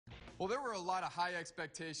Well, there were a lot of high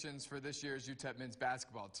expectations for this year's UTEP men's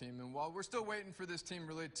basketball team, and while we're still waiting for this team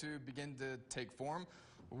really to begin to take form,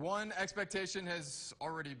 one expectation has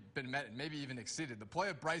already been met and maybe even exceeded. The play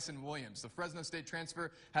of Bryson Williams, the Fresno State transfer,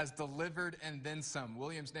 has delivered and then some.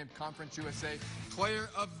 Williams named Conference USA Player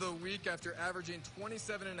of the Week after averaging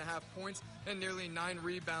 27.5 points and nearly 9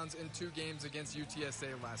 rebounds in 2 games against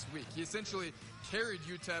UTSA last week. He essentially carried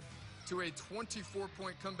UTEP to a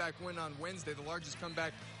 24-point comeback win on Wednesday, the largest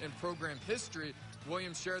comeback in program history.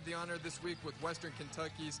 Williams shared the honor this week with Western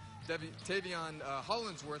Kentucky's Tavion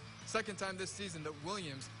Hollinsworth, second time this season that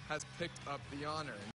Williams has picked up the honor.